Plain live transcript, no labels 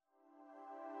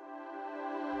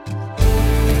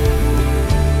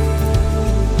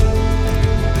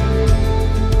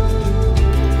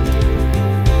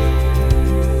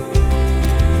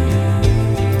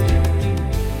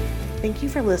Thank you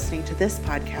for listening to this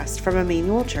podcast from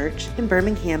Emmanuel Church in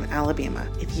Birmingham, Alabama.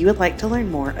 If you would like to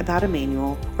learn more about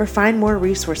Emmanuel or find more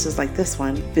resources like this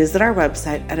one, visit our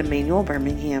website at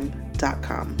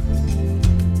emmanuelbirmingham.com.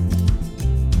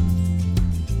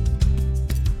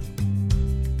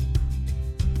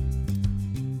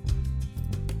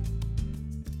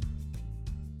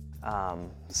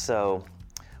 So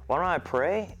why don't I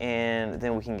pray and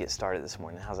then we can get started this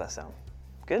morning. How's that sound?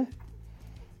 Good?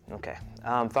 Okay.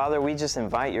 Father, we just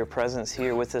invite your presence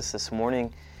here with us this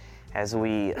morning as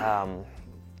we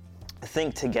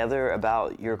think together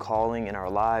about your calling in our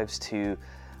lives to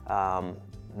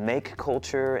make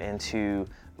culture and to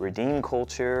redeem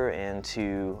culture and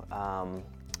to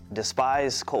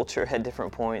despise culture at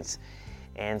different points.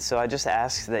 And so I just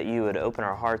ask that you would open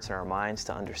our hearts and our minds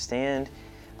to understand,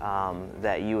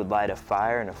 that you would light a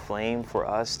fire and a flame for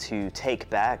us to take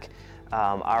back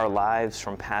our lives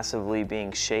from passively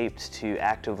being shaped to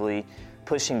actively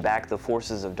pushing back the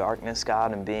forces of darkness,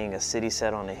 God, and being a city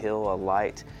set on a hill, a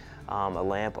light, a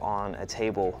lamp on a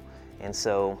table. And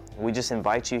so we just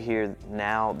invite you here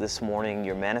now this morning,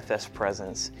 your manifest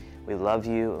presence. We love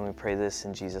you and we pray this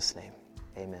in Jesus' name.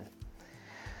 Amen.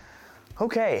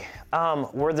 Okay,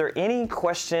 were there any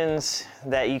questions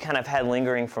that you kind of had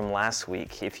lingering from last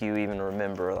week, if you even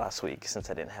remember last week, since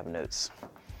I didn't have notes?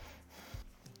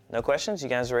 No questions? You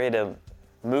guys ready to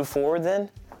move forward then?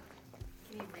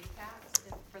 Can you recap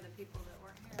for the people that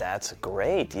weren't here? That's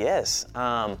great, yes.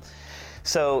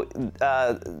 So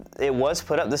it was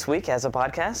put up this week as a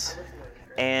podcast,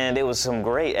 and it was some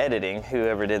great editing.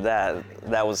 Whoever did that,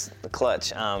 that was the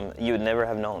clutch. You would never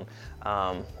have known.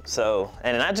 And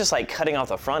not just like cutting off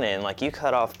the front end, like you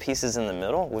cut off pieces in the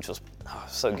middle, which was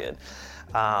so good.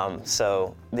 That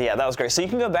was great. So you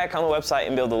can go back on the website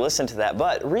and be able to listen to that.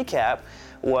 But recap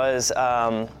was,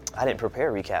 I didn't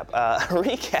prepare a recap.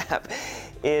 Recap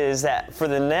is that for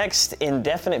the next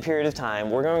indefinite period of time,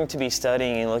 we're going to be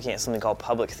studying and looking at something called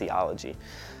public theology,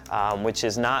 which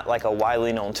is not like a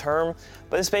widely known term,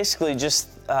 but it's basically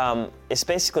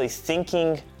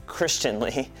thinking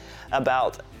Christianly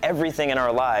about everything in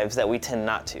our lives that we tend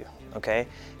not to, okay?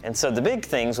 And so the big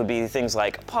things would be things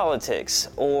like politics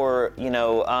or,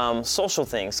 social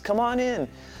things. Come on in.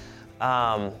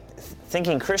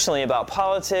 Thinking Christianly about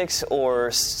politics or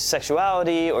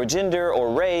sexuality or gender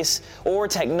or race or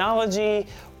technology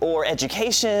or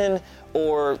education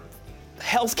or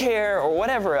healthcare or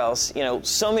whatever else,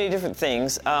 so many different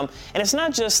things. And it's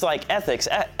not just like ethics.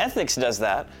 Ethics does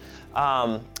that.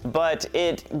 But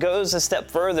it goes a step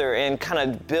further and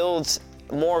kind of builds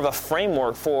more of a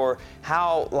framework for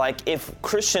how, like, if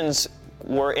Christians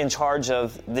were in charge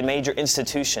of the major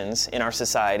institutions in our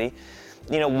society,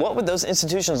 what would those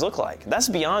institutions look like? That's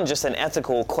beyond just an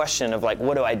ethical question of like,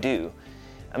 what do I do?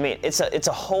 I mean, it's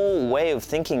a whole way of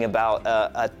thinking about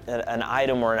an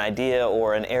item or an idea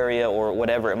or an area or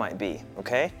whatever it might be,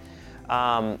 okay?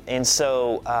 And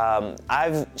so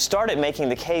I've started making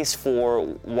the case for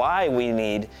why we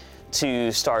need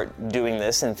to start doing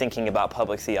this and thinking about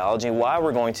public theology, why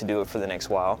we're going to do it for the next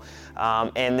while.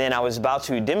 And then I was about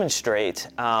to demonstrate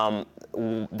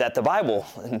that the Bible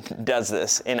does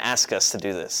this and ask us to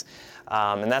do this.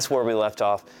 And that's where we left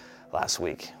off last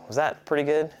week. Was that pretty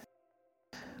good?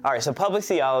 All right, so Public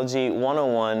Theology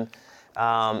 101,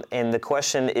 and the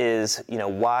question is,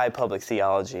 why public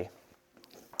theology?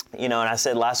 And I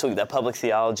said last week that public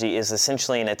theology is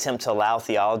essentially an attempt to allow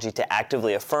theology to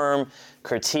actively affirm,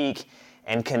 critique,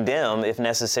 and condemn, if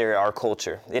necessary, our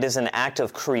culture. It is an act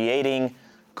of creating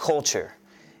culture.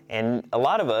 And a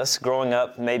lot of us growing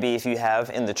up, maybe if you have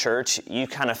in the church, you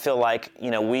kind of feel like,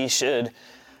 we should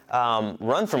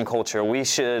run from culture. We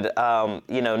should,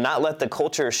 not let the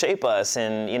culture shape us.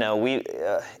 And,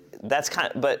 that's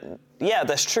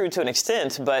true to an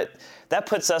extent, but that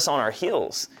puts us on our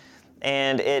heels.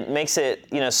 And it makes it,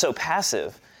 so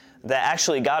passive that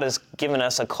actually God has given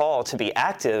us a call to be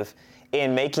active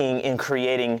in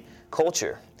creating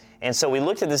culture. And so we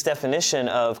looked at this definition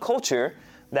of culture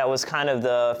that was kind of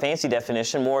the fancy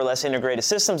definition, more or less integrated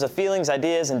systems of feelings,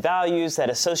 ideas, and values that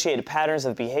associated patterns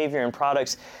of behavior and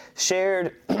products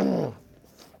shared by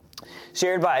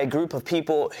a group of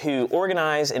people who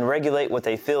organize and regulate what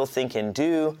they feel, think, and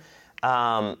do.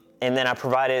 And then I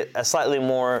provided a slightly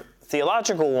more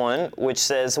theological one, which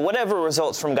says, whatever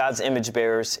results from God's image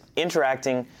bearers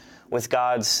interacting with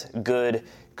God's good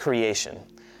creation.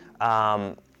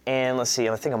 And let's see,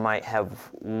 I think I might have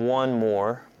one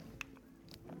more.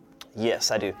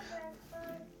 Yes, I do.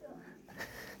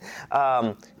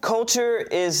 Culture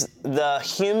is the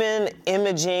human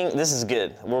imaging. This is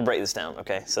good. We'll break this down,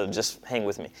 okay? So just hang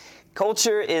with me.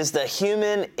 Culture is the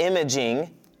human imaging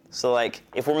So like,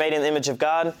 if we're made in the image of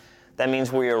God, that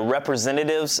means we are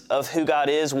representatives of who God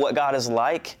is, what God is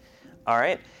like, all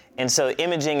right? And so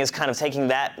imaging is kind of taking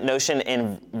that notion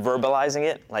and verbalizing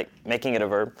it, like making it a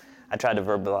verb. I tried to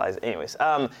verbalize it. Anyways,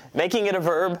 making it a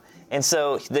verb. And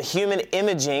so the human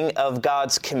imaging of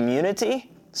God's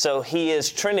community. So he is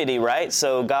Trinity, right?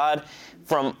 So God,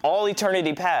 from all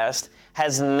eternity past,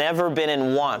 has never been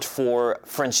in want for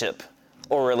friendship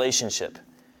or relationship,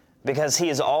 because he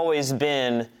has always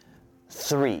been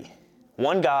three.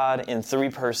 One God in three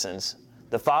persons.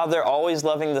 The Father always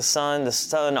loving the Son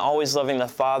always loving the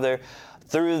Father,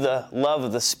 through the love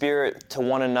of the Spirit to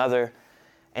one another.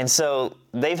 And so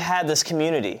they've had this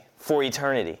community for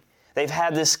eternity. They've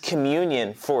had this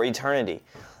communion for eternity.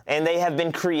 And they have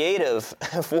been creative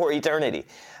for eternity.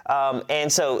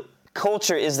 And so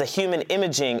culture is the human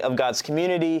imaging of God's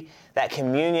community, that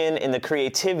communion and the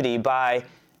creativity by,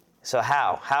 so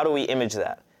how? How do we image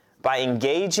that? By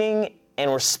engaging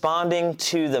and responding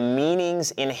to the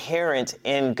meanings inherent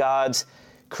in God's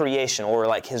creation, or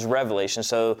like his revelation.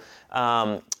 So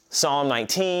Psalm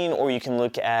 19, or you can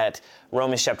look at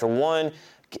Romans chapter 1,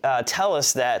 tell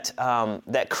us that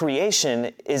that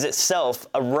creation is itself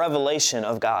a revelation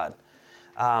of God.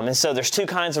 And so there's two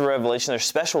kinds of revelation. There's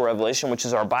special revelation, which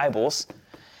is our Bibles,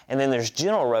 and then there's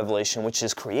general revelation, which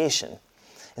is creation.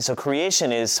 And so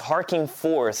creation is harking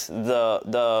forth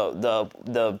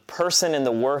the person and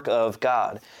the work of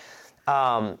God.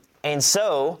 And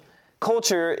so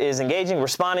culture is engaging,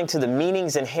 responding to the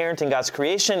meanings inherent in God's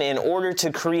creation in order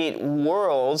to create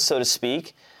worlds, so to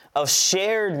speak, of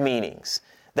shared meanings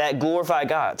that glorify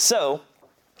God. So,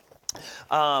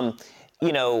 in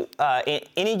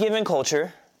any given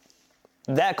culture,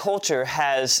 that culture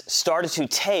has started to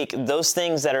take those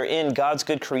things that are in God's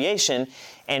good creation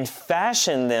and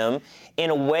fashion them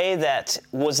in a way that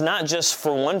was not just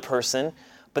for one person,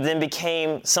 but then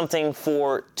became something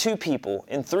for two people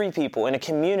and three people in a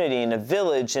community, in a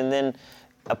village, and then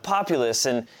a populace.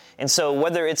 And so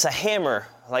whether it's a hammer,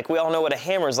 like we all know what a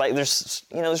hammer is like, there's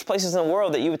places in the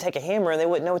world that you would take a hammer and they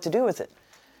wouldn't know what to do with it.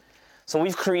 So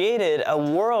we've created a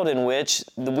world in which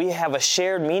we have a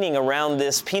shared meaning around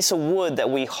this piece of wood that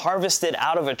we harvested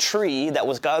out of a tree that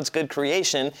was God's good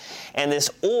creation, and this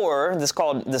ore,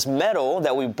 this metal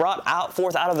that we brought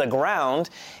forth out of the ground,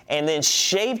 and then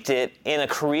shaped it in a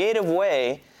creative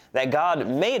way that God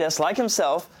made us like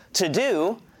himself to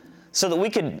do, so that we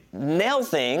could nail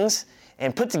things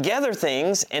and put together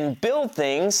things and build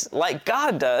things like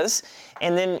God does,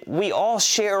 and then we all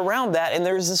share around that, and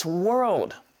there's this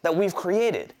world that we've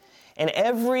created. And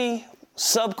every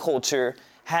subculture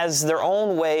has their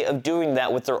own way of doing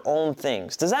that with their own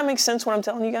things. Does that make sense what I'm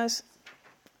telling you guys?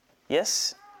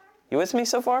 Yes? You with me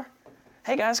so far?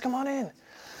 Hey guys, come on in.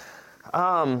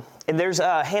 And there's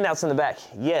handouts in the back.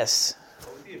 Yes?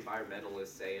 What would the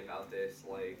environmentalists say about this?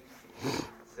 Like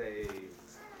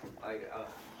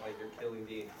you're killing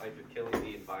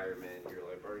the environment, you're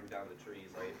like burning down the trees.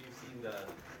 Like if you've seen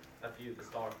a few of the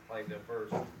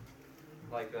first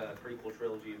prequel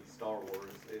trilogy of Star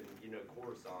Wars and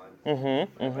Coruscant,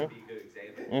 that might be a good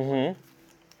example of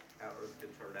how Earth can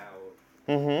turn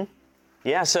out.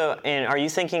 Yeah, so, and are you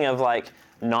thinking of like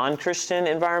non-Christian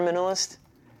environmentalists?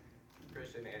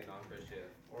 Christian and non-Christian,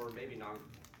 or maybe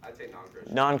I'd say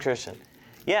non-Christian. Non-Christian.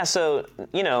 Yeah, so,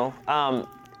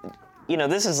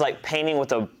 this is like painting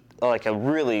with a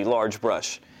really large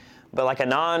brush. But like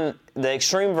the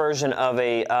extreme version of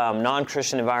a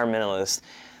non-Christian environmentalist,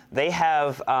 they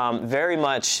have very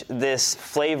much this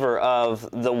flavor of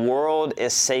the world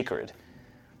is sacred.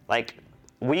 Like,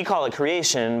 we call it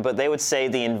creation, but they would say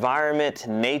the environment,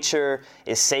 nature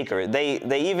is sacred.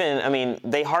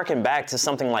 They hearken back to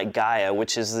something like Gaia,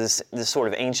 which is this sort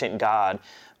of ancient god,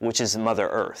 which is Mother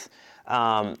Earth.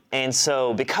 And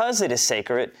so because it is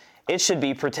sacred, it should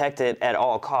be protected at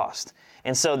all cost.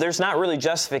 And so there's not really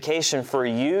justification for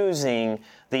using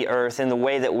the earth in the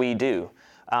way that we do.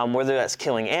 Whether that's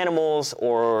killing animals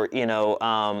or, maybe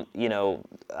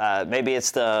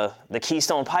it's the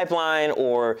Keystone Pipeline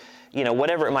or,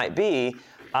 whatever it might be,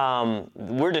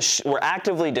 we're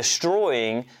actively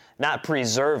destroying, not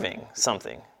preserving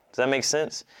something. Does that make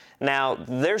sense? Now,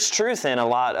 there's truth in a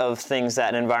lot of things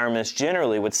that environmentists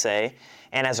generally would say,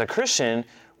 and as a Christian,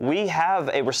 we have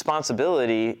a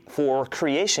responsibility for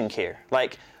creation care.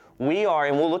 Like, we are,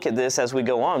 and we'll look at this as we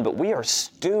go on, but we are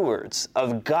stewards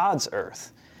of God's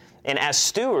earth. And as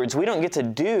stewards, we don't get to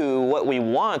do what we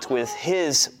want with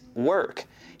His work.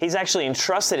 He's actually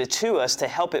entrusted it to us to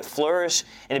help it flourish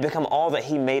and to become all that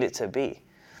He made it to be.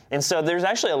 And so there's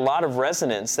actually a lot of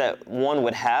resonance that one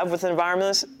would have with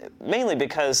environmentalists, mainly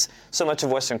because so much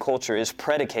of Western culture is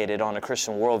predicated on a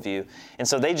Christian worldview. And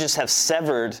so they just have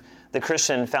severed the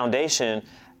Christian foundation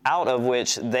out of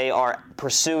which they are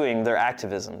pursuing their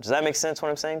activism. Does that make sense what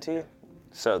I'm saying to you?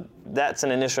 So that's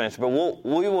an initial answer. But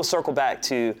we will circle back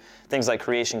to things like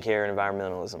creation care and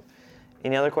environmentalism.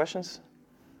 Any other questions?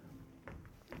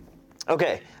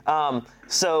 Okay,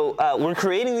 so we're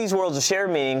creating these worlds of shared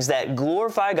meanings that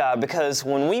glorify God, because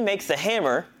when we make the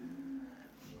hammer,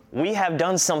 we have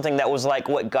done something that was like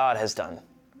what God has done.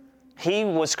 He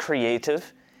was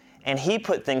creative, and He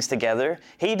put things together.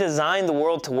 He designed the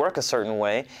world to work a certain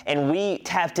way, and we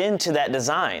tapped into that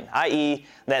design, i.e.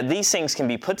 that these things can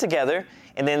be put together,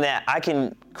 and then that I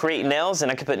can create nails,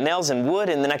 and I can put nails in wood,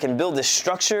 and then I can build this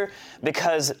structure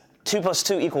because 2 +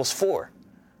 2 = 4.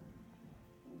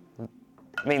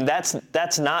 I mean, that's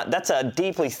a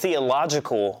deeply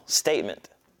theological statement.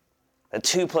 That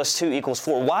 2 + 2 =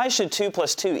 4. Why should 2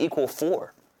 + 2 =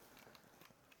 4?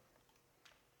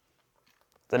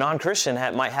 The non-Christian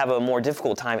might have a more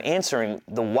difficult time answering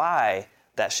the why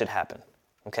that should happen.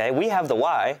 Okay, we have the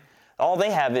why. All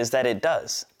they have is that it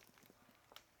does.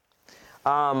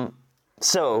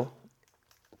 So,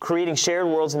 creating shared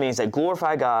worlds means that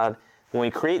glorify God. When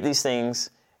we create these things,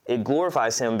 it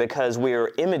glorifies Him because we are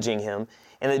imaging Him,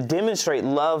 and that demonstrate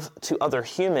love to other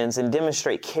humans and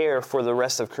demonstrate care for the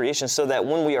rest of creation, so that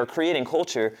when we are creating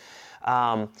culture,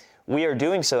 we are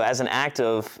doing so as an act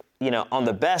of, on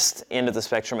the best end of the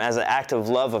spectrum, as an act of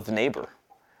love of neighbor.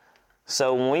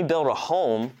 So when we build a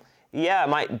home, it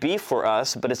might be for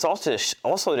us, but it's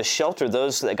also to shelter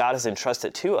those that God has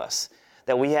entrusted to us,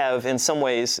 that we have in some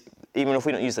ways, even if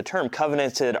we don't use the term,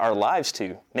 covenanted our lives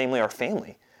to, namely our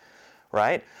family,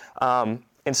 right?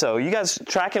 And so you guys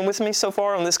tracking with me so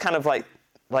far on this kind of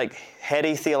like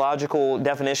heady theological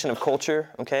definition of culture,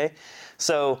 okay?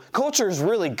 So culture is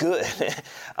really good,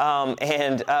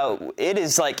 and it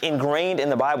is like ingrained in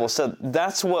the Bible. So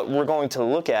that's what we're going to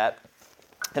look at,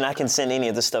 and I can send any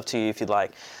of this stuff to you if you'd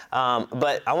like.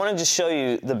 But I want to just show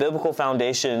you the biblical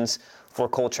foundations for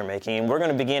culture making, and we're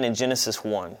going to begin in Genesis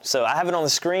 1. So I have it on the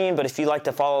screen, but if you'd like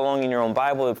to follow along in your own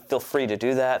Bible, feel free to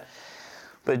do that.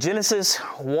 But Genesis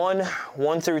 1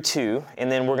 through 2,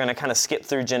 and then we're going to kind of skip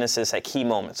through Genesis at key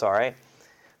moments, all right?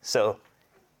 So,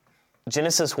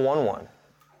 Genesis 1:1.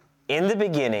 In the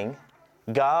beginning,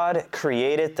 God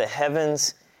created the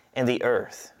heavens and the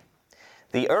earth.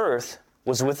 The earth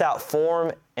was without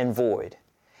form and void,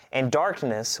 and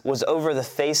darkness was over the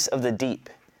face of the deep,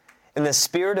 and the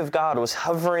Spirit of God was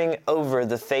hovering over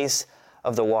the face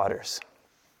of the waters.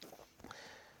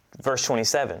 Verse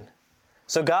 27.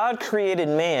 So God created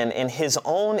man in His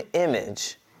own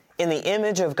image. In the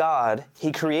image of God,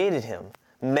 He created him.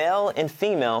 Male and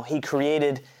female, He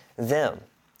created them.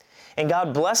 And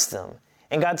God blessed them.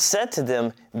 And God said to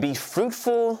them, be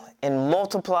fruitful and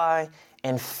multiply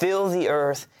and fill the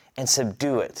earth and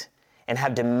subdue it, and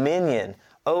have dominion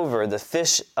over the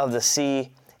fish of the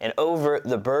sea and over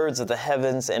the birds of the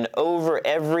heavens and over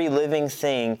every living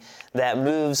thing that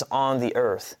moves on the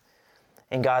earth.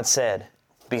 And God said,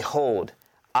 behold,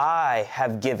 I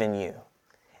have given you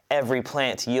every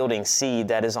plant yielding seed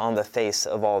that is on the face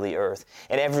of all the earth,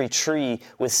 and every tree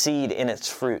with seed in its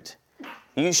fruit.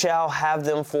 You shall have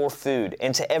them for food,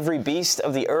 and to every beast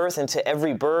of the earth, and to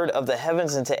every bird of the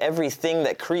heavens, and to everything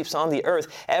that creeps on the earth,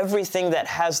 everything that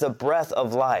has the breath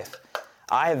of life.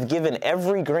 I have given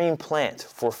every green plant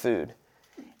for food.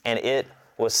 And it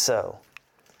was so.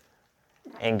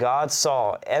 And God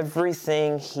saw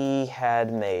everything He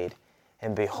had made,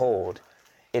 and behold,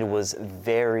 it was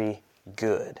very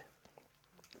good.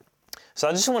 So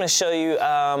I just want to show you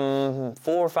 4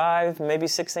 or 5, maybe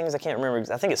 6 things. I can't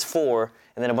remember. I think it's 4,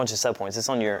 and then a bunch of subpoints. It's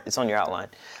on your outline.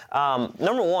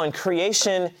 Number 1,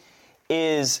 creation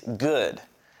is good.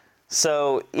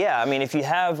 So yeah, I mean, if you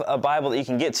have a Bible that you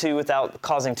can get to without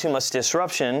causing too much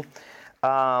disruption,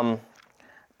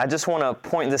 I just want to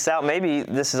point this out. Maybe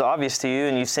this is obvious to you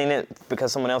and you've seen it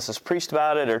because someone else has preached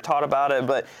about it or taught about it,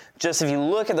 but just if you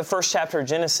look at the first chapter of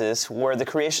Genesis where the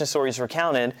creation story is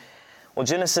recounted, well,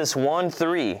 Genesis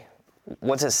 1:3,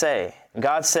 what's it say?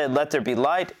 God said, let there be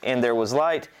light, and there was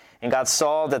light, and God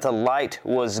saw that the light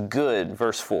was good,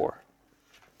 verse 4.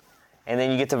 And then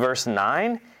you get to verse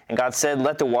 9, and God said,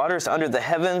 let the waters under the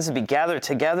heavens be gathered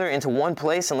together into one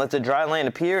place, and let the dry land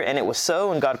appear. And it was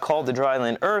so, and God called the dry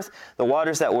land earth. The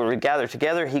waters that were gathered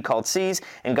together He called seas,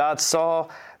 and God saw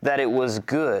that it was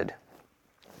good.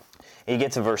 And you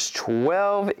get to verse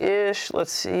 12-ish,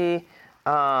 let's see.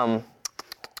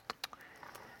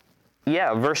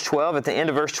 Yeah, verse 12, at the end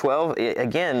of verse 12,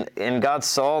 again, and God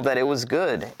saw that it was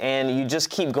good. And you just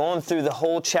keep going through the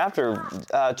whole chapter,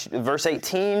 verse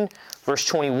 18, verse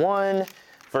 21,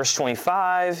 verse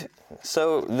 25,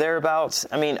 so thereabouts.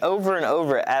 I mean, over and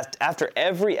over, after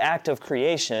every act of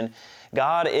creation,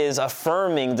 God is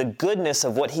affirming the goodness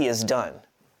of what He has done.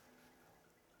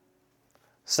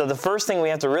 So the first thing we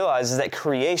have to realize is that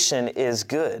creation is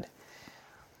good.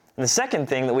 And the second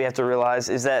thing that we have to realize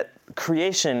is that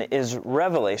creation is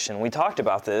revelation. We talked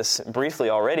about this briefly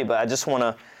already, but I just want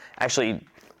to actually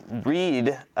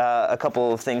read a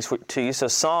couple of things to you. So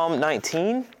Psalm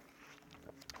 19.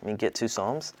 Let me get to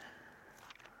Psalms.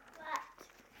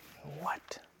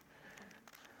 What?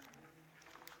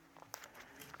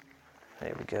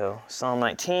 There we go. Psalm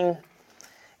 19.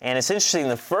 And it's interesting,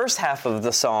 the first half of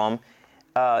the psalm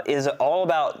is all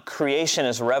about creation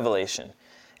as revelation.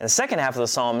 And the second half of the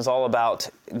psalm is all about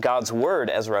God's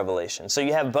word as revelation. So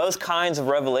you have both kinds of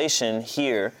revelation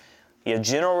here. You have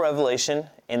general revelation,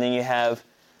 and then you have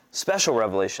special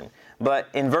revelation. But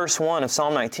in verse 1 of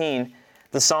Psalm 19,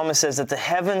 the psalmist says that the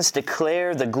heavens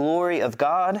declare the glory of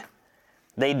God.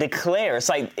 They declare. It's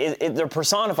like they're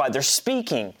personified. They're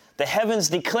speaking. The heavens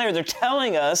declare. They're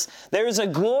telling us there is a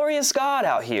glorious God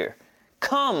out here.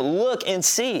 Come, look and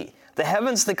see. The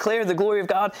heavens declare the glory of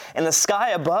God, and the sky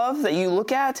above that you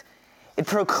look at, it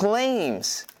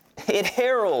proclaims, it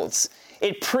heralds,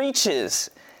 it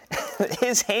preaches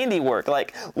His handiwork.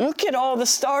 Like, look at all the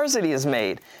stars that He has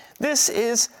made. This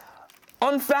is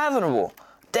unfathomable.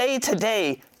 Day to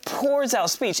day pours out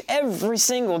speech. Every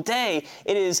single day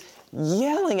it is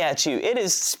yelling at you. It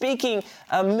is speaking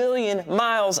 1,000,000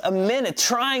 miles a minute,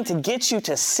 trying to get you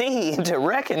to see and to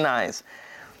recognize.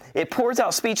 It pours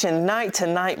out speech, and night to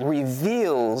night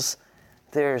reveals,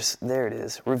 there it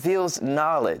is, reveals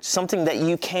knowledge, something that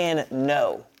you can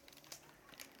know.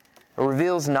 It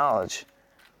reveals knowledge.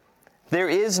 There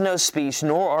is no speech,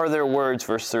 nor are there words,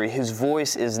 verse 3, whose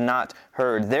voice is not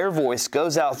heard. Their voice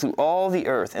goes out through all the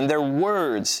earth, and their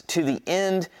words to the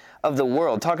end of the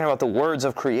world. Talking about the words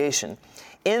of creation.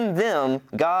 In them,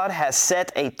 God has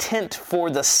set a tent for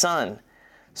the sun.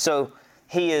 So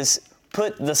He has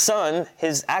put the sun,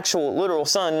 His actual literal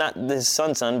sun, not His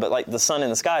sun, but like the sun in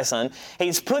the sky sun,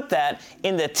 He's put that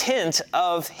in the tent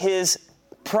of His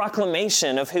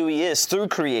proclamation of who He is through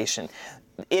creation.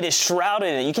 It is shrouded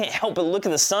in it. You can't help but look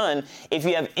at the sun if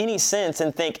you have any sense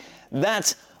and think,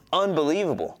 that's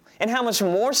unbelievable. And how much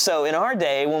more so in our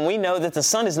day when we know that the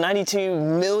sun is 92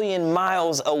 million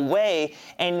miles away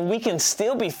and we can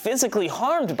still be physically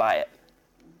harmed by it.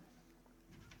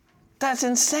 That's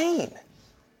insane.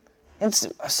 And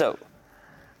so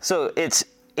it's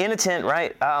in a tent,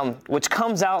 right, which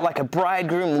comes out like a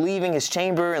bridegroom leaving his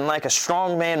chamber, and like a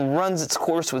strong man runs its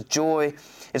course with joy.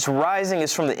 Its rising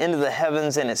is from the end of the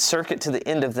heavens, and its circuit to the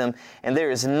end of them, and there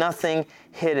is nothing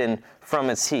hidden from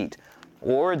its heat.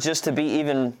 Or just to be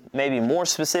even maybe more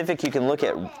specific, you can look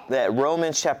at that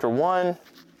Romans chapter 1.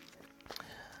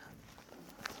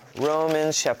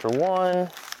 Romans chapter 1.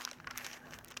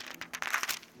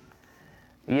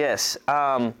 Yes.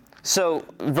 So,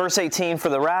 verse 18, for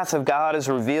the wrath of God is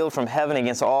revealed from heaven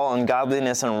against all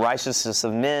ungodliness and unrighteousness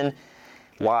of men.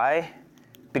 Why?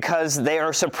 Because they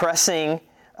are suppressing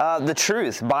the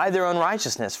truth by their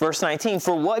unrighteousness. Verse 19,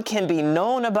 for what can be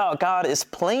known about God is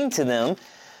plain to them,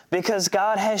 because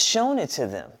God has shown it to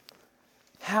them.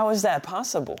 How is that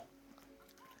possible?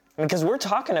 Because we're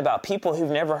talking about people who've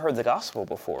never heard the gospel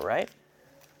before, right?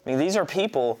 I mean, these are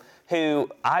people who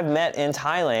I've met in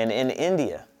Thailand, in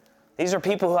India. These are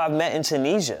people who I've met in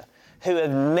Tunisia, who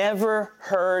have never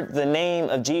heard the name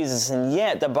of Jesus, and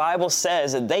yet the Bible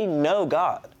says that they know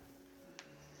God.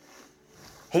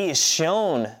 He has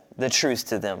shown the truth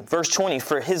to them. Verse 20,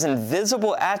 for His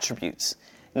invisible attributes,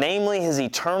 namely His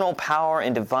eternal power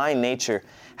and divine nature,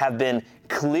 have been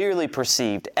clearly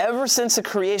perceived ever since the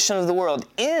creation of the world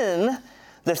in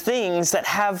the things that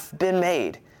have been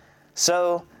made.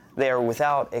 So they are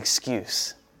without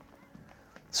excuse.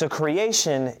 So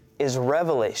creation is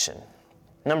revelation.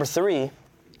 Number 3,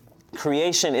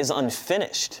 creation is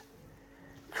unfinished.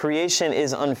 Creation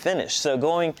is unfinished. So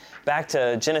going back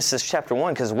to Genesis chapter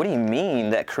 1, because what do you mean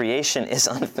that creation is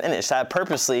unfinished? I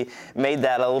purposely made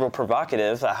that a little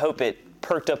provocative. I hope it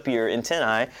perked up your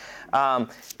antennae.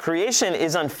 Creation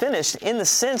is unfinished in the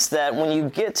sense that when you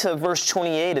get to verse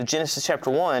 28 of Genesis chapter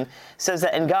 1, it says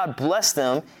that, and God blessed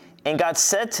them, and God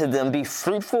said to them, be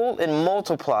fruitful and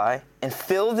multiply, and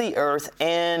fill the earth,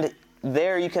 and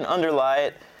there you can underline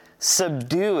it,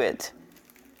 subdue it,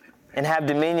 and have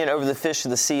dominion over the fish of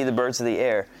the sea, the birds of the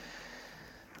air.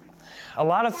 A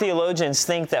lot of theologians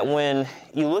think that when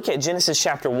you look at Genesis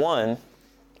chapter 1,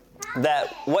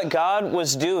 that what God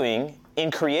was doing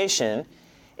in creation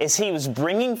is he was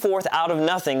bringing forth out of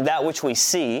nothing that which we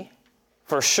see,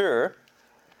 for sure,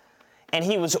 and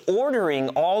he was ordering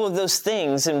all of those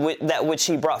things in that which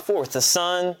he brought forth, the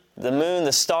sun, the moon,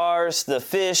 the stars, the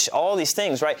fish, all these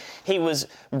things, right? He was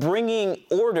bringing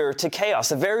order to chaos.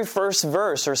 The very first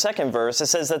verse or second verse, it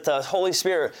says that the Holy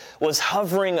Spirit was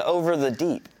hovering over the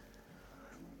deep.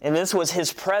 And this was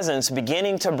his presence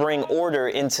beginning to bring order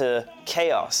into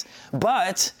chaos.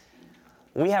 But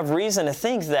we have reason to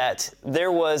think that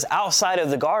there was outside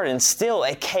of the garden still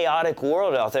a chaotic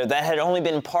world out there that had only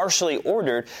been partially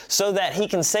ordered, so that he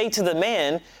can say to the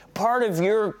man, part of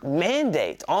your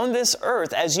mandate on this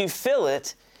earth as you fill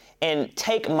it and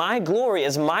take my glory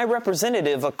as my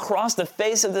representative across the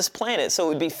face of this planet so it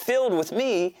would be filled with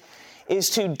me, is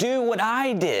to do what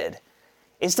I did,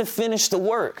 is to finish the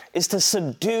work, is to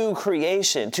subdue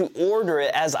creation, to order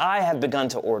it as I have begun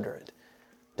to order it.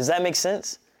 Does that make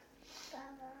sense?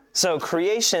 So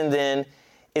creation then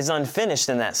is unfinished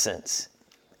in that sense.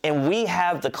 And we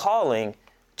have the calling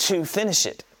to finish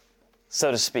it,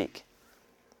 so to speak.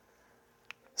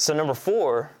 So number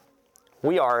 4,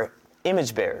 we are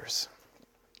image bearers.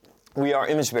 We are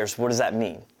image bearers. What does that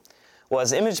mean? Well,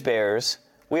 as image bearers,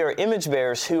 we are image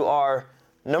bearers who are,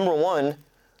 number 1,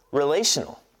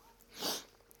 relational.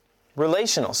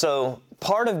 Relational. So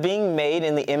part of being made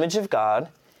in the image of God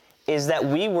is that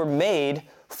we were made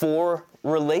for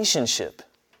relationship.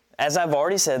 As I've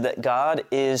already said, that God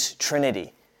is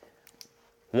Trinity.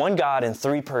 One God in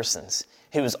 3 persons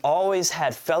who has always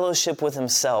had fellowship with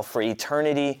himself for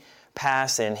eternity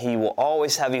past, and he will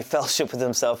always have a fellowship with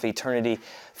himself eternity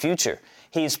future.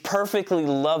 He's perfectly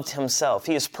loved himself.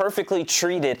 He has perfectly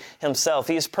treated himself.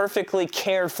 He has perfectly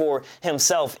cared for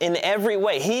himself in every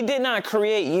way. He did not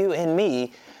create you and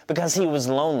me because he was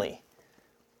lonely.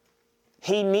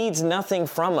 He needs nothing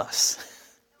from us.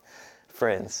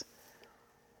 Friends.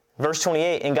 Verse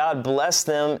 28, and God blessed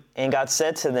them, and God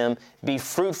said to them, be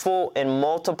fruitful and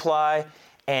multiply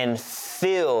and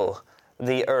fill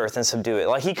the earth and subdue it.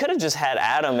 Like, he could have just had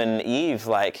Adam and Eve,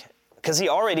 because he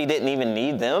already didn't even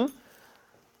need them.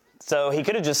 So he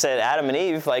could have just said, Adam and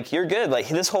Eve, you're good.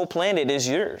 This whole planet is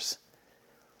yours.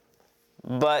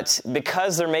 But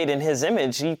because they're made in his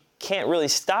image, you can't really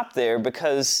stop there,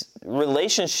 because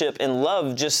relationship and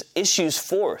love just issues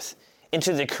forth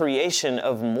into the creation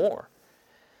of more.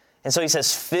 And so he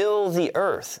says, fill the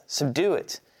earth, subdue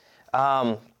it.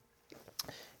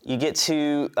 You get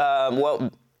to,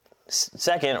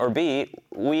 second, or B,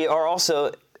 we are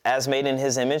also, as made in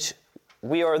his image,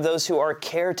 we are those who are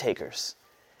caretakers.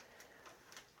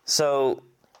 So,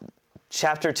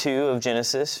 chapter 2 of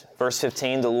Genesis, verse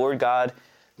 15, the Lord God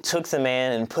took the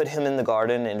man and put him in the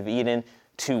garden of Eden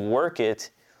to work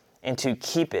it and to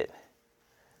keep it.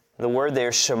 The word there,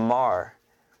 shamar,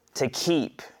 to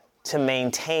keep, to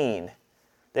maintain.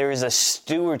 There is a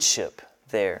stewardship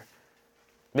there.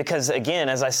 Because again,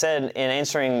 as I said in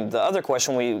answering the other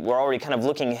question, we were already kind of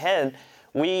looking ahead,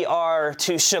 we are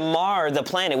to shamar the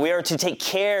planet. We are to take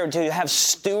care, to have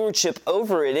stewardship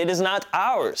over it. It is not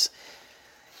ours.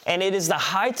 And it is the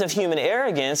height of human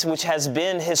arrogance, which has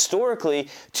been historically,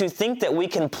 to think that we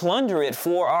can plunder it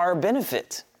for our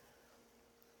benefit.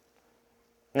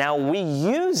 Now, we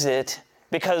use it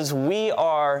because we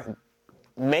are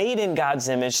made in God's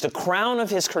image, the crown of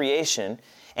his creation,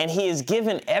 and he has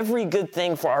given every good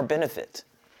thing for our benefit.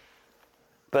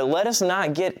 But let us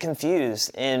not get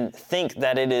confused and think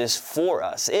that it is for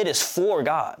us. It is for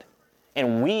God,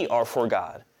 and we are for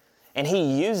God. And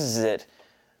he uses it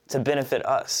to benefit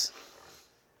us.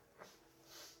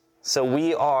 So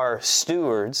we are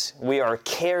stewards, we are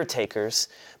caretakers,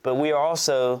 but we are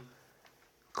also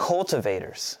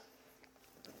cultivators.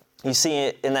 You see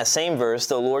it in that same verse,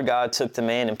 the Lord God took the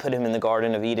man and put him in the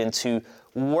Garden of Eden to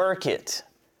work it.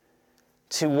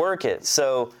 To work it.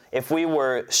 So if we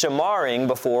were shamaring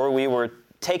before, we were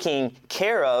taking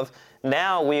care of,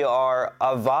 now we are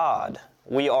avad.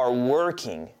 We are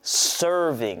working,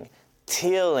 serving,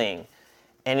 tilling.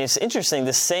 And it's interesting,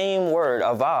 the same word,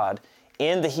 avad,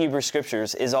 in the Hebrew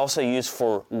Scriptures is also used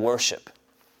for worship.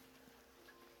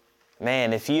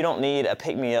 Man, if you don't need a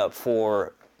pick-me-up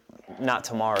for, not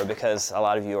tomorrow because a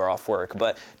lot of you are off work,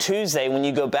 but Tuesday when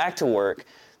you go back to work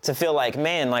to feel like,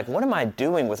 man, what am I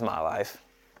doing with my life?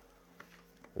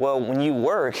 Well, when you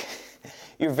work,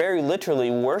 you're very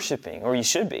literally worshiping, or you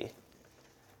should be.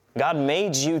 God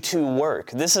made you to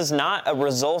work. This is not a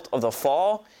result of the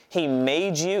fall. He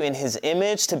made you in his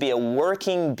image to be a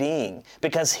working being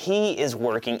because he is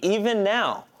working even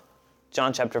now.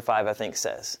 John chapter 5, I think,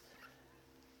 says.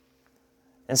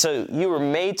 And so you were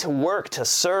made to work, to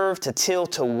serve, to till,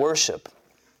 to worship.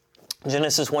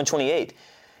 Genesis 1:28.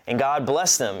 And God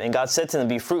blessed them, and God said to them,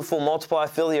 be fruitful, multiply,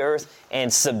 fill the earth,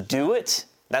 and subdue it.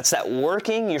 That's that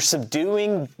working. You're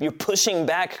subduing, you're pushing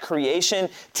back creation,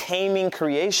 taming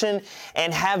creation,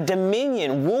 and have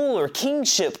dominion, rule or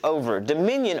kingship over,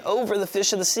 dominion over the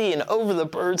fish of the sea and over the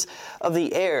birds of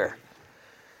the air,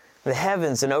 the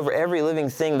heavens, and over every living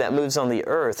thing that moves on the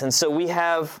earth. And so we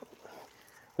have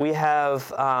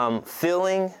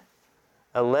filling,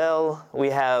 Alel, we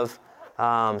have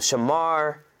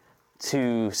shamar,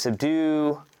 to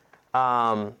subdue,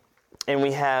 and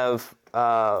we have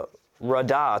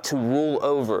radah, to rule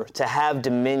over, to have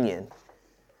dominion.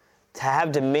 To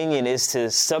have dominion is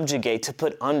to subjugate, to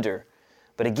put under.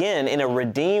 But again, in a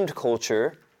redeemed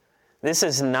culture, this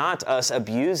is not us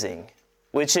abusing,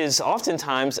 which is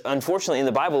oftentimes, unfortunately, in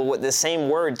the Bible, what the same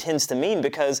word tends to mean,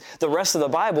 because the rest of the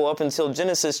Bible, up until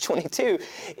Genesis 22,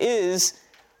 is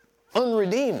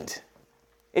unredeemed.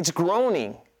 It's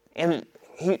groaning, and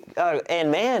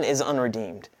man is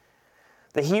unredeemed.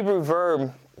 The Hebrew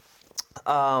verb,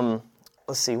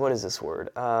 let's see, what is this word?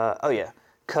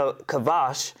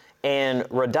 Kavash and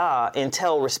radah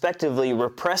entail respectively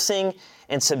repressing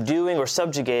and subduing or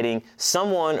subjugating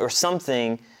someone or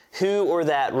something who or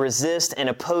that resists and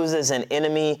opposes an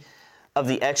enemy of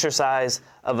the exercise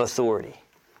of authority.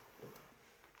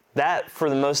 That, for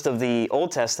the most of the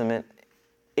Old Testament,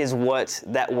 is what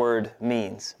that word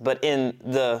means. But in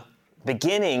the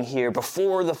beginning here,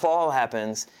 before the fall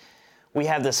happens, we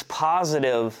have this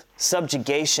positive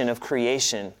subjugation of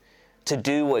creation to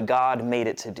do what God made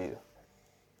it to do.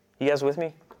 You guys with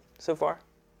me so far?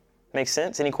 Makes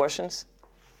sense? Any questions?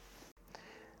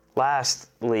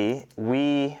 Lastly,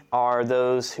 we are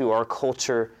those who are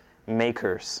culture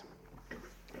makers.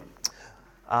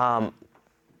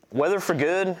 Whether for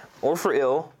good or for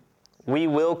ill, we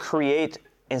will create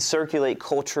and circulate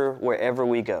culture wherever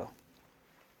we go.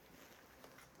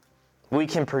 We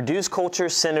can produce culture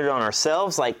centered on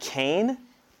ourselves, like Cain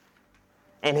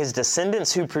and his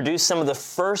descendants who produced some of the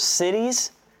first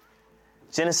cities,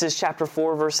 Genesis chapter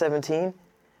 4, verse 17.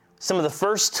 Some of the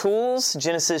first tools,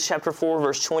 Genesis chapter 4,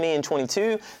 verse 20 and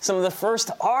 22. Some of the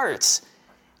first arts,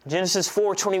 Genesis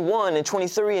 4, 21 and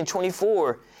 23 and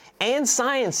 24. And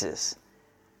sciences.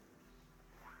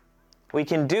 We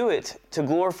can do it to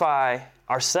glorify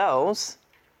ourselves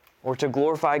or to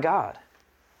glorify God.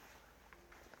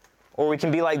 Or we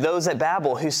can be like those at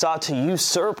Babel who sought to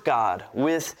usurp God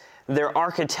with their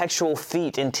architectural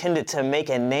feat intended to make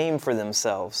a name for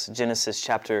themselves, Genesis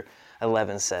chapter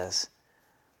 11 says.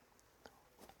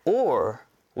 Or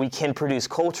we can produce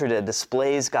culture that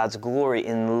displays God's glory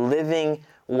in living,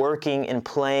 working, and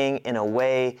playing in a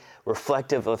way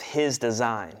reflective of His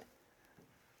design.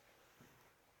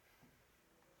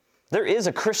 There is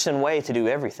a Christian way to do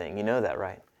everything, you know that,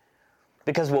 right?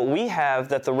 Because what we have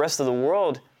that the rest of the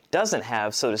world doesn't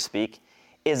have, so to speak,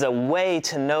 is a way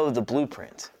to know the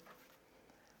blueprint.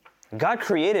 God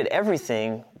created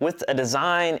everything with a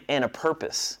design and a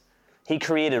purpose. He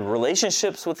created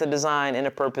relationships with a design and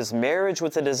a purpose, marriage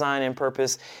with a design and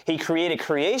purpose. He created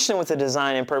creation with a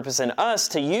design and purpose, and us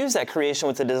to use that creation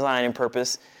with a design and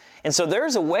purpose. And so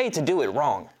there's a way to do it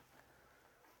wrong.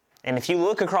 And if you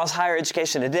look across higher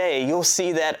education today, you'll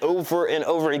see that over and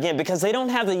over again because they don't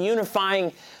have the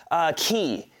unifying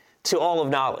key to all of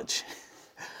knowledge.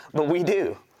 But we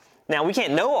do. Now, we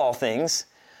can't know all things,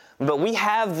 but we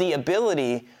have the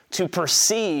ability to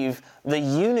perceive the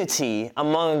unity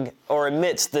among or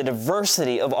amidst the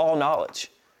diversity of all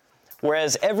knowledge.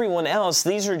 Whereas everyone else,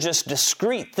 these are just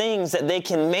discrete things that they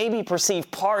can maybe perceive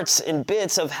parts and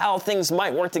bits of how things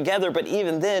might work together, but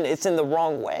even then, it's in the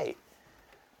wrong way.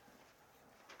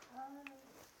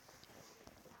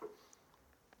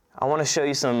 I want to show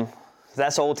you some,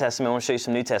 that's Old Testament, I want to show you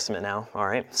some New Testament now, all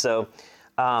right? So,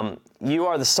 you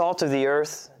are the salt of the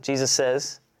earth, Jesus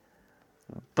says,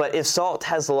 but if salt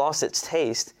has lost its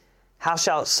taste, how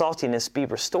shall its saltiness be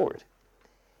restored?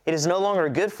 It is no longer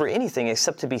good for anything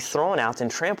except to be thrown out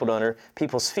and trampled under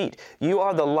people's feet. You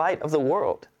are the light of the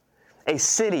world. A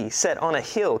city set on a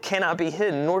hill cannot be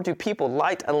hidden, nor do people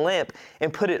light a lamp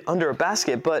and put it under a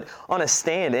basket, but on a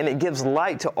stand, and it gives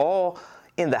light to all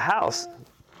in the house.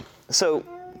 So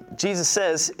Jesus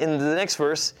says in the next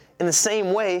verse, in the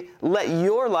same way, let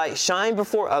your light shine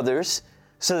before others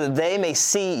so that they may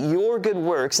see your good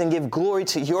works and give glory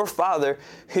to your Father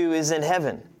who is in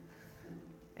heaven.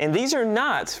 And these are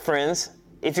not, friends,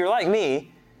 if you're like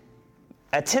me,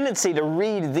 a tendency to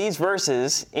read these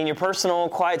verses in your personal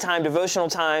quiet time, devotional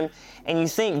time, and you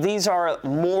think these are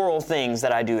moral things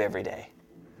that I do every day.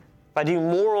 If I do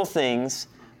moral things,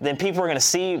 then people are going to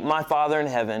see my Father in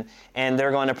heaven, and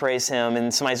they're going to praise him,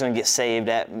 and somebody's going to get saved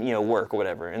at, work or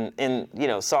whatever.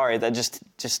 And sorry, that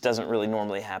just doesn't really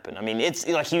normally happen. I mean, it's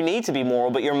like you need to be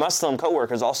moral, but your Muslim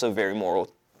coworker is also very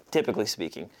moral, typically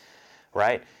speaking,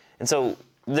 right? And so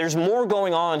there's more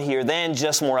going on here than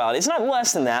just morality. It's not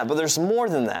less than that, but there's more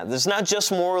than that. There's not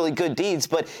just morally good deeds,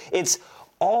 but it's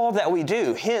all that we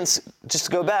do. Hence, just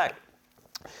to go back,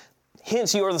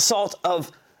 hence you are the salt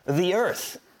of the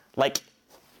earth. Like,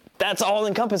 that's all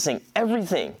encompassing,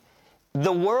 everything.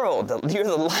 The world, you're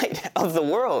the light of the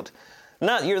world.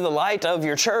 Not you're the light of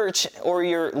your church or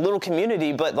your little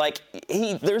community, but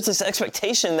there's this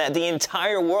expectation that the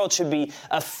entire world should be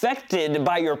affected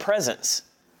by your presence.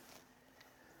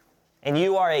 And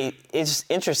it's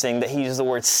interesting that he used the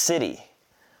word city.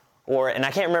 And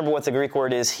I can't remember what the Greek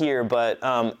word is here, but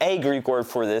a Greek word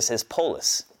for this is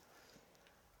polis,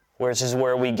 which is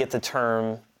where we get the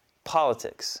term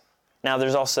politics. Now,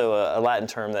 there's also a Latin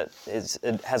term that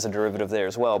it has a derivative there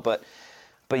as well. But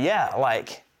yeah,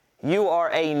 like, you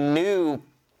are a new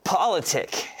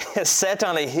politic set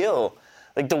on a hill.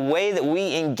 Like, the way that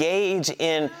we engage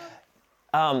in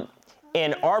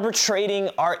arbitrating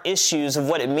our issues of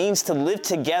what it means to live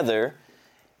together,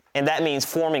 and that means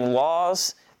forming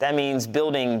laws, that means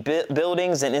building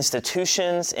buildings and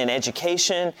institutions and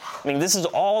education. I mean, this is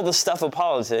all the stuff of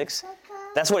politics.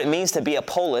 That's what it means to be a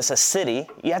polis, a city.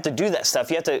 You have to do that stuff.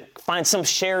 You have to find some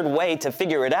shared way to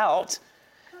figure it out.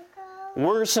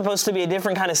 We're supposed to be a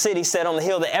different kind of city set on the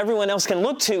hill that everyone else can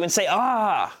look to and say,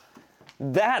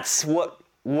 that's what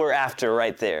we're after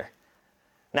right there.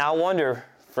 Now, I wonder,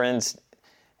 friends,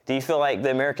 do you feel like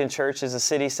the American church is a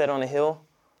city set on a hill?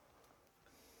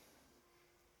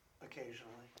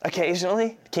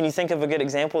 Occasionally? Can you think of a good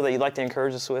example that you'd like to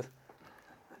encourage us with?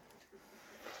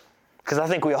 Because I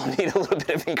think we all need a little bit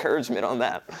of encouragement on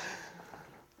that.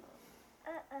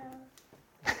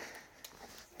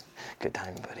 Good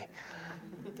timing, buddy.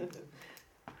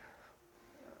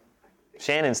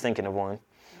 Shannon's thinking of one.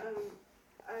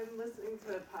 I'm listening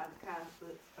to a podcast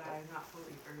that's by not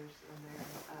believers, and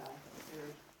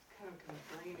they're kind of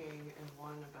complaining in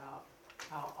one about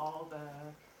how all the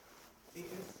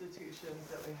institutions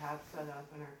that we have set up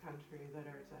in our country that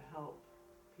are to help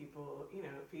people,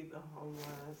 feed the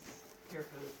homeless, care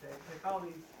for the sick, like all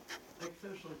these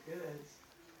social goods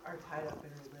are tied up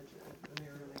in religion, and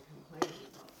they're really complaining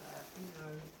about that.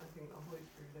 I think the Holy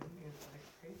Spirit in me is like,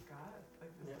 praise God,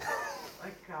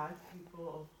 like God's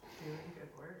people doing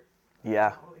good work.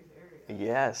 Yeah. In all these areas.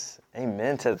 Yes.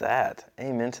 Amen to that.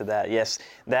 Amen to that. Yes,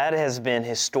 that has been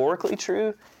historically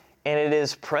true, and it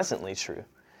is presently true,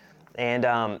 and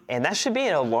that should be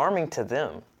alarming to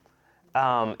them.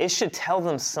 It should tell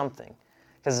them something.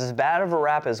 Because as bad of a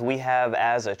rap as we have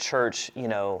as a church,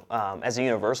 as a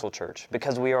universal church,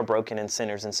 because we are broken and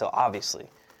sinners, and so obviously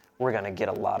we're going to get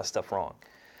a lot of stuff wrong.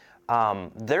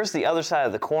 There's the other side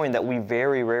of the coin that we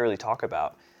very rarely talk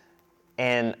about.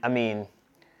 And,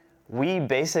 we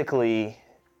basically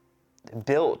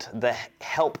built the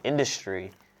help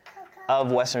industry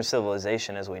of Western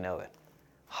civilization as we know it.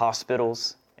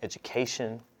 Hospitals,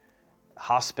 education,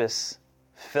 hospice,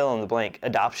 fill in the blank,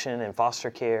 adoption and foster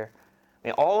care.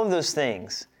 All of those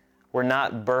things were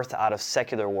not birthed out of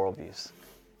secular worldviews.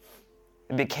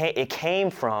 It came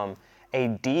from a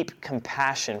deep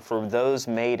compassion for those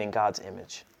made in God's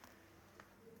image.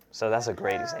 So that's a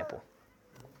great example.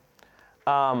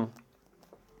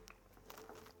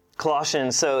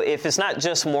 Colossians, so if it's not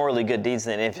just morally good deeds,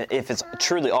 then if it's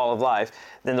truly all of life,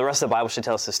 then the rest of the Bible should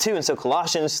tell us this too. And so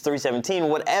Colossians 3:17,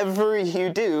 whatever you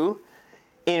do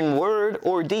in word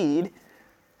or deed,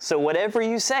 so whatever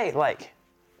you say,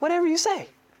 whatever you say,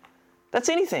 that's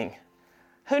anything.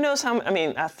 Who knows how,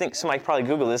 I think somebody could probably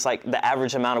Google this, the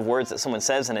average amount of words that someone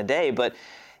says in a day, but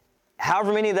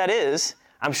however many that is,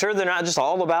 I'm sure they're not just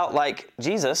all about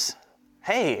Jesus.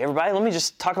 Hey, everybody, let me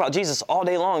just talk about Jesus all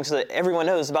day long so that everyone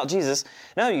knows about Jesus.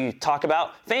 No, you talk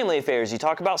about family affairs, you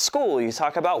talk about school, you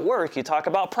talk about work, you talk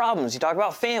about problems, you talk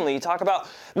about family, you talk about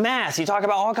math, you talk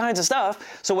about all kinds of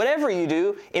stuff. So whatever you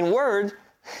do in word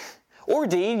or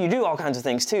deed, you do all kinds of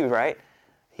things too, right?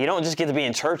 You don't just get to be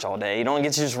in church all day. You don't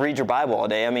get to just read your Bible all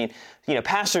day.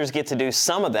 Pastors get to do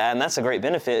some of that, and that's a great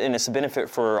benefit, and it's a benefit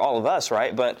for all of us,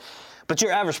 right? But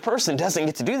your average person doesn't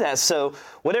get to do that. So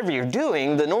whatever you're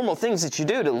doing, the normal things that you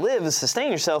do to live and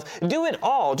sustain yourself, do it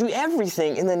all. Do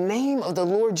everything in the name of the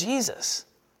Lord Jesus.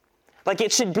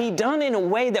 It should be done in a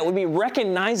way that would be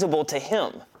recognizable to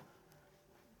Him.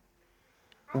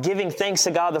 Giving thanks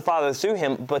to God the Father through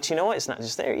Him. But you know what? It's not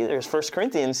just there either. It's 1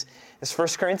 Corinthians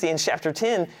chapter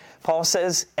 10. Paul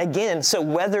says again, so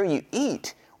whether you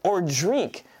eat or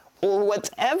drink or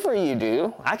whatever you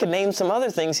do, I could name some other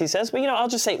things he says, but I'll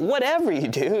just say whatever you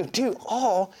do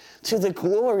all to the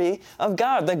glory of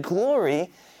God. The glory,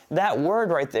 that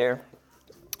word right there,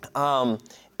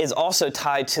 is also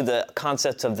tied to the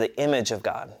concept of the image of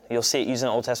God. You'll see it used in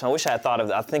the Old Testament. I wish I had thought of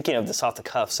that. I'm thinking of this off the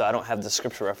cuff, so I don't have the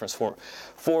scripture reference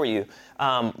for you,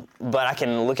 but I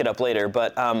can look it up later.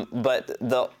 But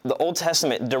the Old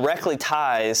Testament directly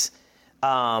ties.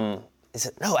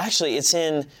 It's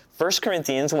in 1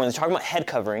 Corinthians when they're talking about head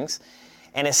coverings,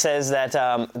 and it says that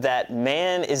that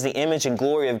man is the image and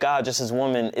glory of God, just as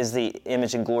woman is the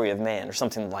image and glory of man, or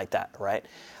something like that, right?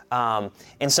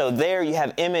 And so there you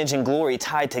have image and glory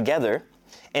tied together.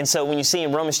 And so when you see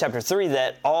in Romans chapter 3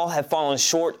 that all have fallen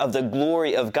short of the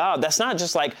glory of God, that's not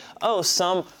just like,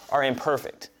 some are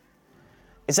imperfect.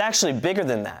 It's actually bigger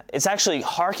than that. It's actually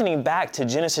hearkening back to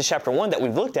Genesis chapter 1 that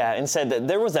we've looked at and said that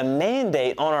there was a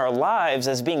mandate on our lives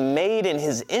as being made in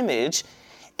His image,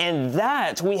 and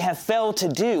that we have failed to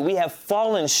do. We have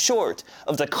fallen short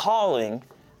of the calling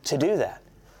to do that.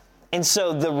 And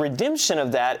so the redemption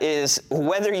of that is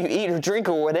whether you eat or drink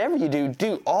or whatever you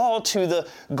do all to the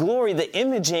glory, the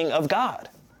imaging of God.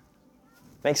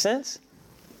 Make sense?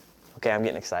 Okay, I'm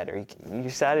getting excited. Are you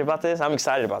excited about this? I'm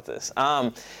excited about this.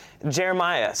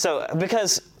 Jeremiah. So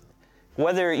because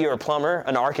whether you're a plumber,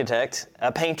 an architect,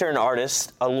 a painter, an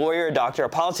artist, a lawyer, a doctor, a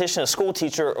politician, a school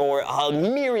teacher, or a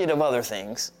myriad of other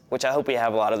things, which I hope we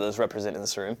have a lot of those represented in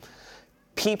this room,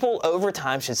 people over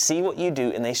time should see what you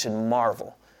do and they should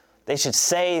marvel. They should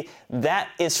say, that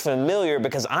is familiar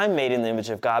because I'm made in the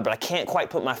image of God, but I can't quite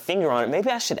put my finger on it.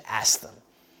 Maybe I should ask them.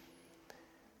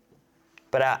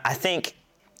 But I think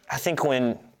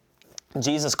when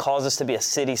Jesus calls us to be a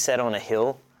city set on a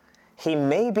hill, He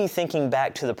may be thinking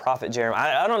back to the prophet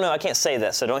Jeremiah. I don't know. I can't say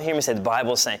that, so don't hear me say the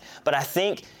Bible is saying. But I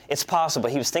think it's possible.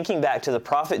 He was thinking back to the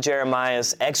prophet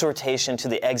Jeremiah's exhortation to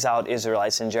the exiled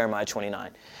Israelites in Jeremiah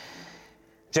 29.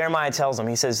 Jeremiah tells them,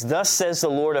 he says, "Thus says the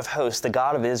Lord of hosts, the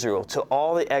God of Israel, to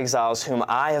all the exiles whom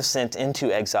I have sent into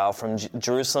exile from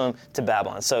Jerusalem to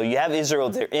Babylon." So you have Israel,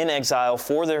 they're in exile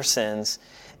for their sins.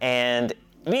 And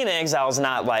being in exile is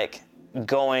not like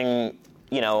going,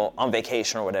 on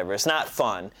vacation or whatever. It's not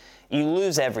fun. You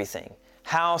lose everything.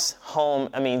 House, home.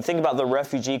 I mean, think about the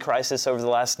refugee crisis over the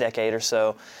last decade or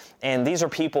so. And these are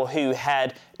people who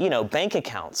had, bank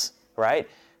accounts, right?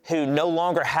 Who no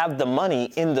longer have the money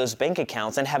in those bank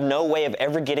accounts and have no way of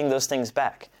ever getting those things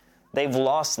back. They've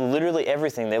lost literally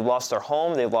everything. They've lost their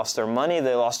home, they've lost their money,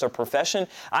 they lost their profession.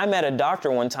 I met a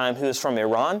doctor one time who is from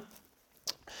Iran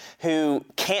who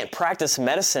can't practice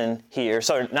medicine here.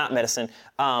 Sorry, not medicine.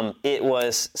 It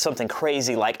was something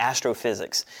crazy like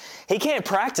astrophysics. He can't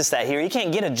practice that here. He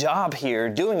can't get a job here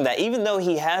doing that, even though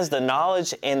he has the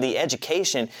knowledge and the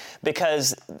education,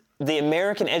 because the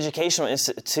American educational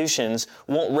institutions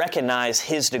won't recognize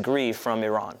his degree from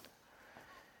Iran.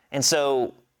 And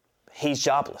so he's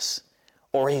jobless,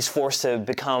 or he's forced to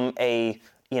become a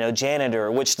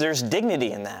janitor, which there's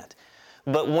dignity in that.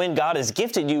 But when God has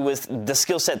gifted you with the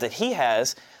skill set that He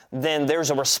has, then there's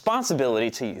a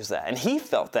responsibility to use that. And he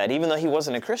felt that, even though he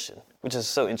wasn't a Christian, which is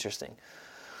so interesting.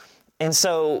 And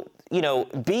so,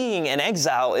 being an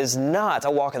exile is not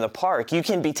a walk in the park. You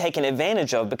can be taken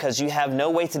advantage of because you have no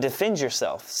way to defend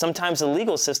yourself. Sometimes the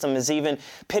legal system is even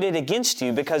pitted against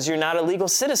you because you're not a legal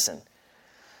citizen.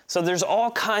 So there's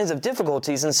all kinds of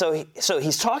difficulties. And so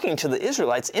he's talking to the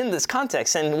Israelites in this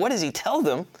context. And what does he tell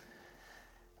them?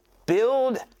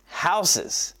 Build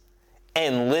houses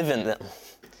and live in them.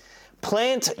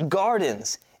 Plant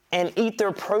gardens and eat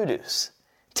their produce.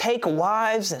 Take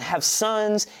wives and have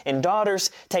sons and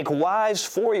daughters. Take wives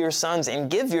for your sons and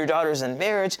give your daughters in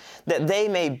marriage, that they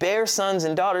may bear sons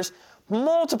and daughters.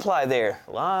 Multiply there.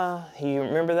 You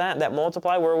remember that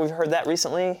multiply, where we've heard that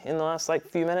recently in the last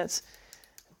few minutes?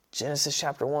 Genesis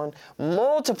chapter 1.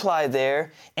 Multiply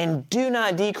there and do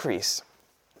not decrease.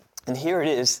 And here it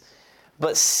is.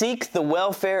 But seek the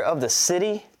welfare of the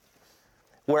city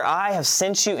where I have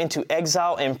sent you into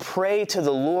exile, and pray to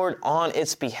the Lord on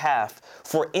its behalf.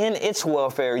 For in its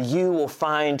welfare you will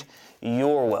find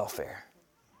your welfare.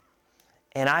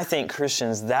 And I think,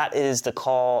 Christians, that is the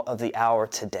call of the hour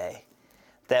today.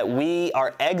 That we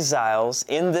are exiles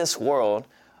in this world,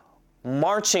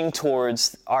 marching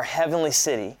towards our heavenly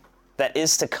city that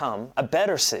is to come, a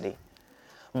better city.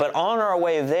 But on our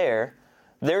way there,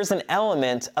 there's an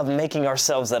element of making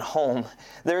ourselves at home.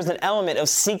 There's an element of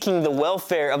seeking the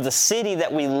welfare of the city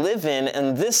that we live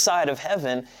in this side of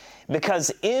heaven,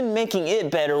 because in making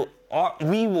it better,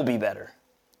 we will be better,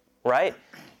 right?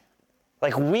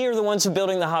 We are the ones who are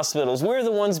building the hospitals. We're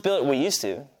the ones we used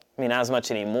to. Not as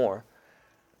much anymore.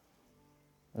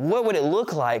 What would it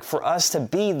look like for us to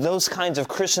be those kinds of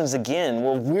Christians again,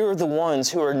 where we're the ones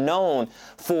who are known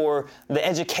for the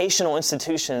educational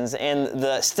institutions and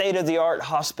the state-of-the-art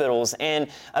hospitals and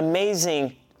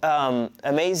amazing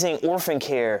orphan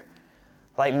care?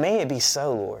 Like, may it be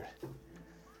so, Lord.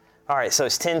 All right, so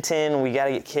it's 10:10. We got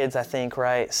to get kids, I think,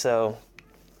 right? So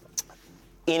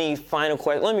any final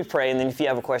question? Let me pray, and then if you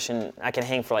have a question, I can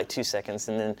hang for like 2 seconds.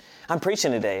 And then I'm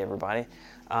preaching today, everybody,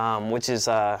 which is,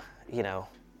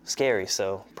 scary,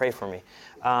 so pray for me.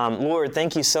 Lord,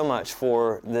 thank you so much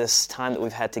for this time that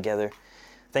we've had together.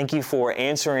 Thank you for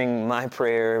answering my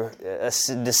prayer,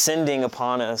 descending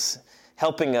upon us,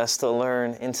 helping us to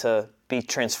learn and to be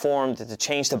transformed, to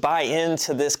change, to buy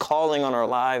into this calling on our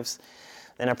lives.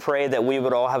 And I pray that we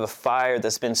would all have a fire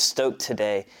that's been stoked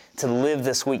today to live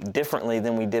this week differently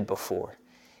than we did before.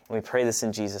 And we pray this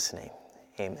in Jesus' name.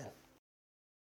 Amen.